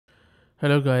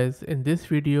Hello guys, in this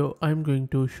video I'm going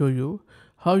to show you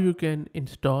how you can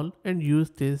install and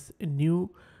use this new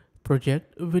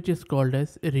project which is called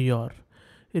as Reor.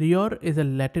 Reor is a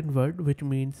Latin word which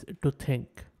means to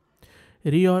think.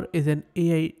 Reor is an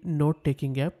AI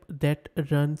note-taking app that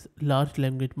runs large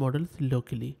language models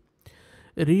locally.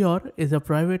 Reor is a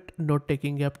private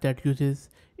note-taking app that uses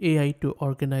AI to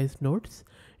organize notes.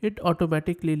 It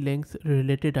automatically links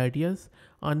related ideas,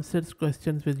 answers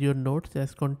questions with your notes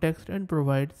as context, and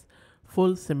provides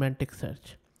full semantic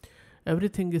search.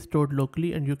 Everything is stored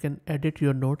locally and you can edit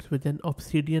your notes with an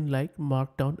Obsidian-like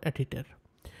markdown editor.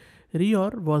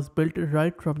 Reor was built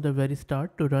right from the very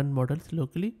start to run models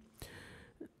locally,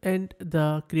 and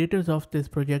the creators of this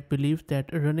project believe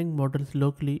that running models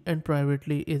locally and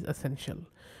privately is essential.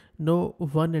 No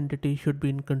one entity should be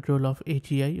in control of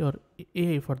AGI or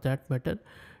AI for that matter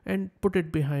and put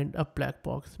it behind a black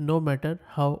box, no matter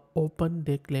how open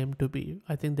they claim to be.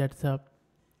 I think that's a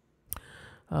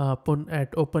pun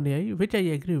at OpenAI, which I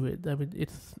agree with. I mean,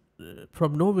 it's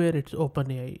from nowhere. It's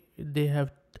OpenAI. They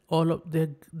have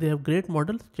they have great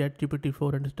models, ChatGPT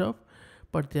 4 and stuff,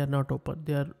 but they are not open.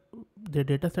 Their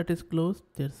data set is closed,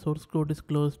 their source code is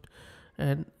closed,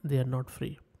 and they are not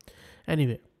free.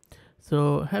 Anyway,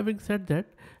 so having said that,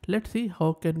 let's see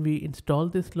how can we install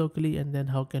this locally and then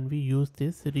how can we use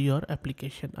this Reor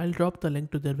application. I'll drop the link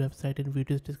to their website in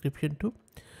video's description too.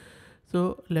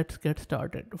 So let's get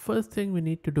started. First thing we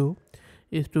need to do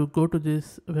is to go to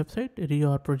this website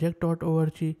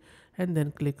reorproject.org and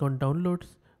then click on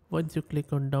downloads. Once you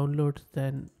click on downloads,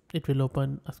 then it will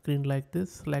open a screen like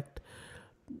this. Select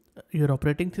your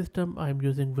operating system. I'm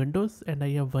using Windows and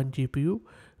I have 1 GPU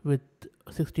with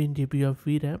 16 GB of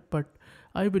VRAM, but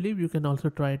I believe you can also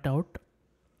try it out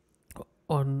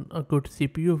on a good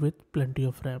CPU with plenty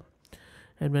of RAM.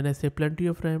 And when I say plenty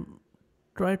of RAM,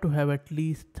 try to have at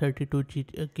least 32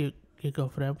 gig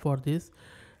of RAM for these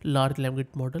large language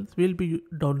models. We'll be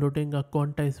downloading a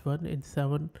quantized one in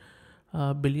 7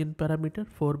 billion parameter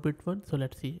 4-bit one. So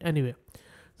let's see. Anyway,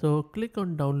 so click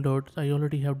on downloads. I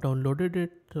already have downloaded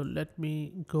it. So let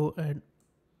me go and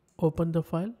open the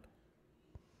file.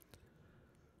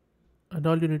 And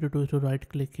all you need to do is to right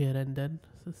click here and then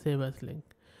save as link.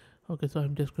 Okay, so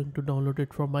I'm just going to download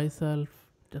it for myself.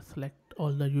 Just select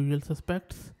all the usual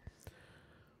suspects.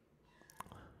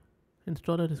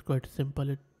 Installer is quite simple,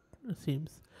 it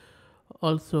seems.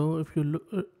 Also, if you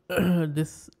look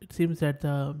this, it seems that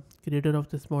the creator of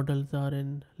these models are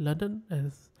in London,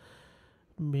 as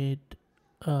made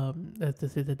as they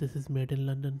say that this is made in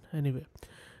London. Anyway,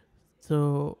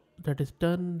 so that is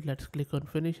done. Let's click on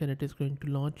finish and it is going to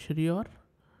launch Reor.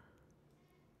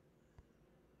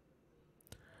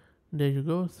 There you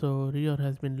go. So Reor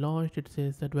has been launched. It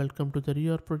says that welcome to the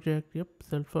Reor project. Yep,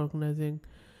 self-organizing.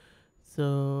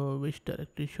 So which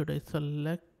directory should I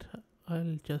select?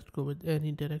 I'll just go with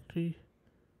any directory.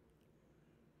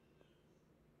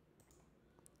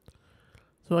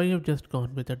 So I have just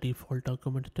gone with the default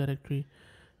documents directory.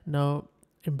 Now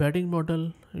embedding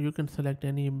model, you can select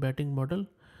any embedding model.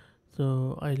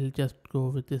 So I'll just go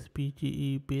with this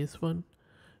PGE base one,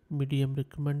 medium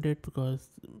recommended, because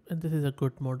and this is a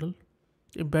good model.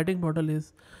 Embedding model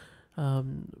is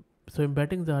so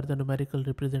embeddings are the numerical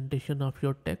representation of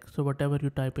your text. So whatever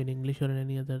you type in English or in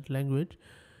any other language,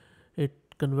 it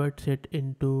converts it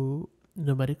into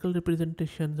numerical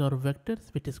representations or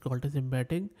vectors, which is called as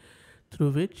embedding,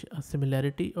 through which a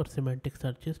similarity or semantic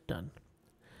search is done.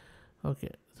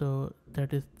 Okay, so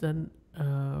that is done.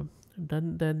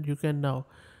 Then you can now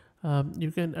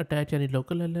you can attach any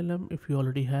local LLM if you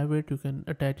already have it. You can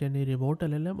attach any remote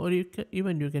LLM, or you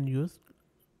can use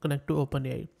connect to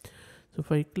OpenAI. So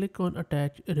if I click on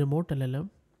attach remote LLM,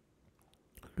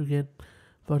 you can,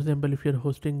 for example, if you're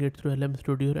hosting it through LM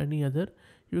Studio or any other,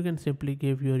 you can simply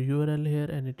give your URL here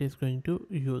and it is going to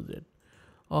use it.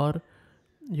 Or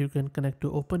you can connect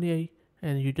to OpenAI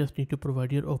and you just need to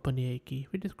provide your OpenAI key,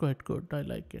 which is quite good. I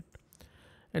like it.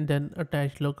 And then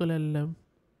attach local LLM.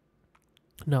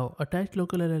 Now attached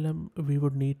local LLM, we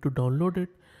would need to download it.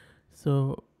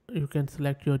 So you can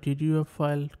select your GGUF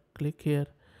file, click here.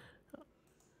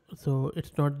 So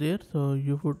it's not there, so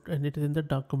you would, and it is in the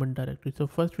document directory. So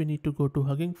first we need to go to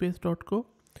huggingface.co.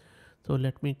 So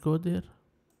let me go there.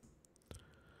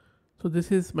 So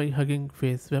this is my Hugging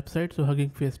Face website, so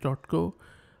huggingface.co.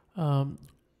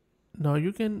 Now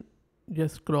you can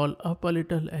just scroll up a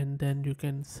little and then you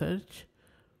can search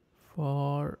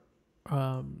for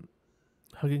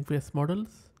Hugging Face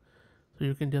models. So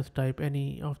you can just type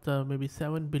any of the maybe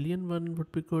 7 billion one would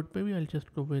be good. Maybe I'll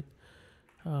just go with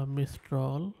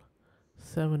Mistral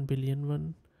 7 billion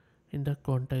one in the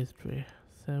quantized way.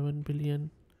 7 billion.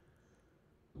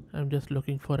 I'm just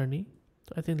looking for any.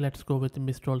 So I think let's go with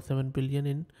Mistral 7 billion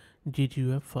in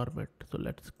GGUF format. So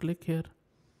let's click here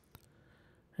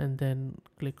and then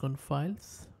click on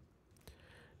files.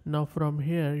 Now from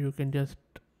here you can just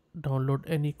download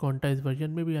any quantized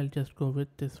version. Maybe I'll just go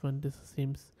with this one. This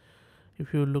seems,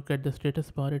 if you look at the status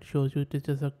bar, it shows you it is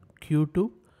just a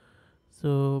Q2.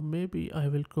 So maybe I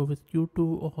will go with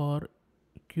Q2 or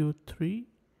Q3.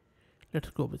 Let's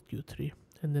go with Q3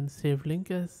 and then save link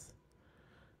as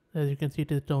you can see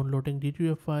it is downloading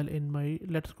DGF file in my,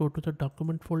 let's go to the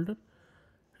document folder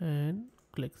and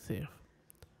click save.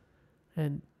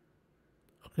 And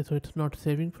okay, so it's not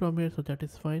saving from here, so that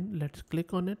is fine. Let's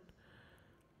click on it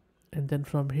and then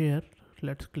from here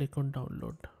let's click on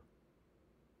download.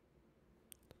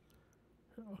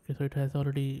 Okay, so it has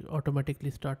already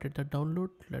automatically started the download.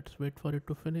 Let's wait for it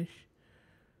to finish.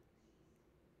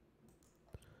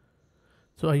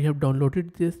 So I have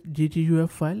downloaded this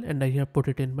GGUF file and I have put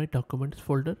it in my documents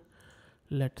folder.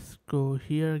 Let's go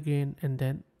here again and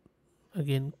then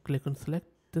again click on select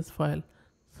this file,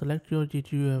 select your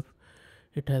GGUF.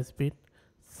 It has been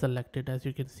selected as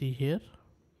you can see here.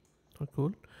 Oh,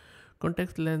 cool.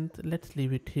 Context length, let's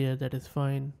leave it here, that is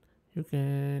fine. You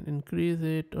can increase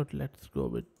it, or let's go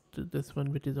with this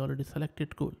one which is already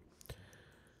selected. Cool.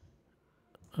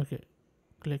 Okay,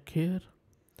 click here,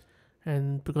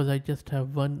 and because I just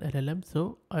have one LLM,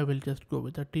 so I will just go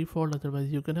with the default.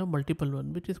 Otherwise you can have multiple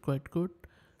one, which is quite good.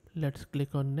 Let's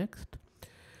click on next.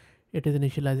 It is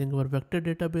initializing our vector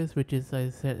database, which is,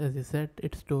 as I said,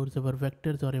 it stores our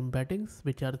vectors or embeddings,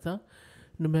 which are the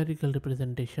numerical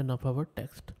representation of our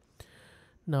text.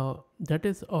 Now that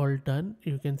is all done.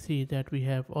 You can see that we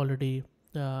have already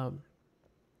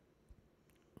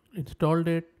installed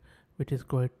it, which is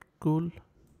quite cool.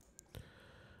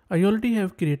 I already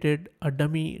have created a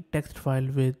dummy text file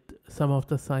with some of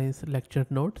the science lecture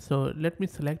notes. So let me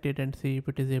select it and see if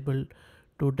it is able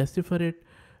to decipher it.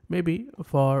 Maybe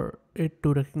for it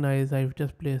to recognize, I've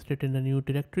just placed it in a new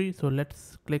directory. So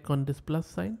let's click on this plus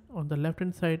sign on the left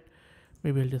hand side.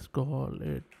 Maybe I'll just call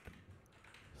it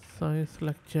science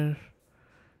lecture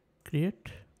create.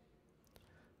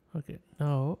 Okay,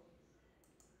 now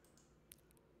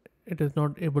it is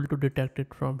not able to detect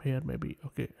it from here, maybe.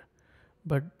 Okay,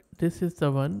 but this is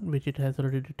the one which it has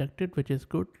already detected, which is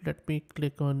good. Let me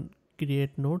click on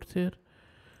create notes here,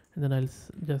 and then I'll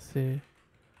just say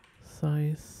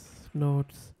science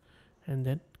notes and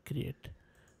then create.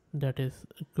 That is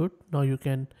good. Now you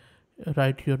can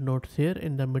write your notes here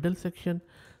in the middle section.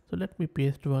 So let me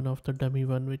paste one of the dummy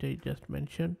one which I just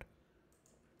mentioned.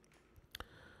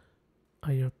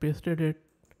 I have pasted it,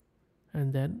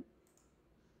 and then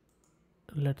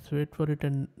let's wait for it.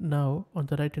 And now on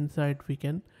the right hand side we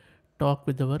can talk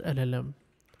with our LLM.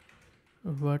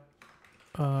 What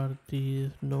are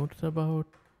these notes about?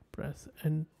 Press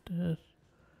enter.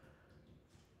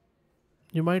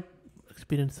 You might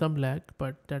experience some lag,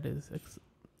 but that is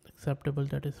acceptable.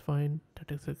 That is fine.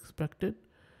 That is expected.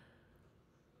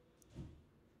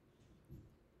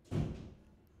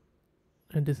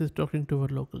 And this is talking to our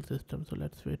local system, so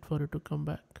let's wait for it to come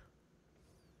back.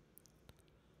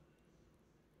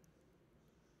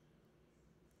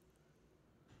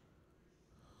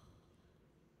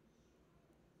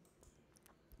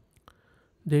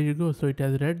 There you go. So it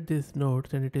has read these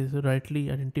notes and it is rightly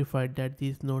identified that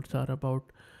these notes are about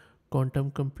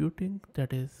quantum computing.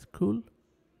 That is cool.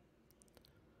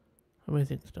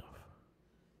 Amazing stuff.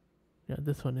 Yeah,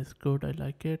 this one is good. I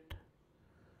like it.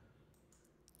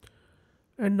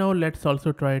 And now let's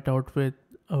also try it out with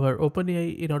our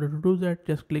OpenAI. In order to do that,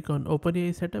 just click on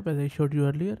OpenAI setup as I showed you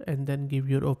earlier, and then give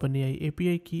your OpenAI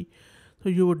API key. So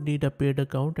you would need a paid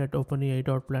account at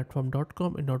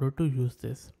openai.platform.com in order to use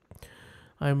this.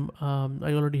 I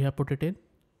already have put it in,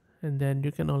 and then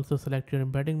you can also select your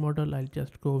embedding model. I'll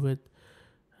just go with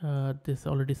this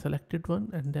already selected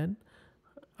one, and then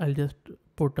I'll just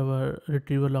put our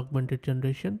retrieval augmented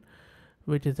generation,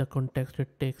 which is the context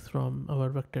it takes from our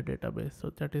vector database.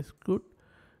 So that is good.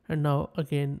 And now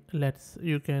again,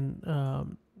 you can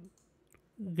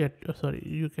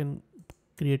you can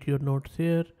create your notes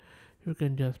here. You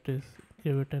can just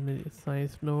give it any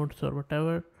size notes or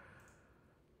whatever.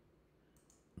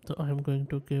 So I'm going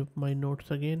to give my notes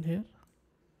again here.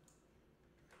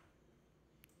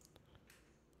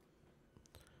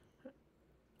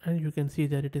 And you can see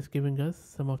that it is giving us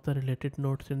some of the related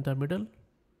notes in the middle.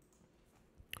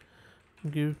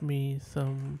 Give me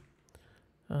some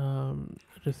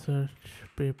research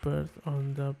papers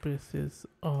on the basis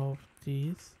of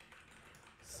these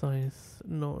science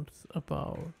notes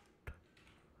about,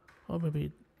 or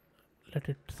maybe let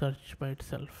it search by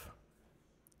itself.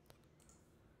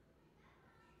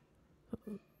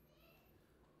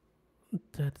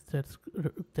 That's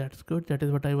good. That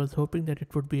is what I was hoping, that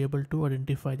it would be able to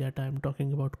identify that I'm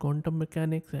talking about quantum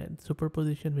mechanics and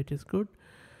superposition, which is good.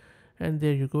 And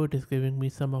there you go, it is giving me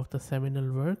some of the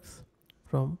seminal works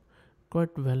from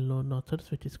quite well-known authors,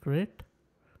 which is great.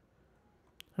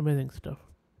 Amazing stuff.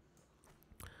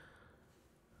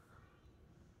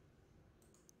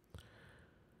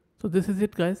 So this is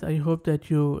it, guys. I hope that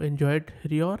you enjoyed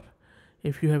Reor.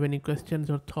 If you have any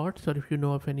questions or thoughts, or if you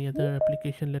know of any other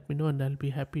application, let me know and I'll be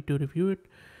happy to review it.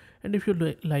 And if you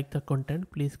like the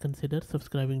content, please consider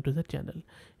subscribing to the channel.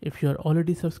 If you are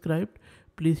already subscribed,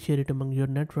 please share it among your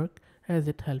network, as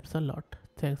it helps a lot.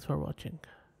 Thanks for watching.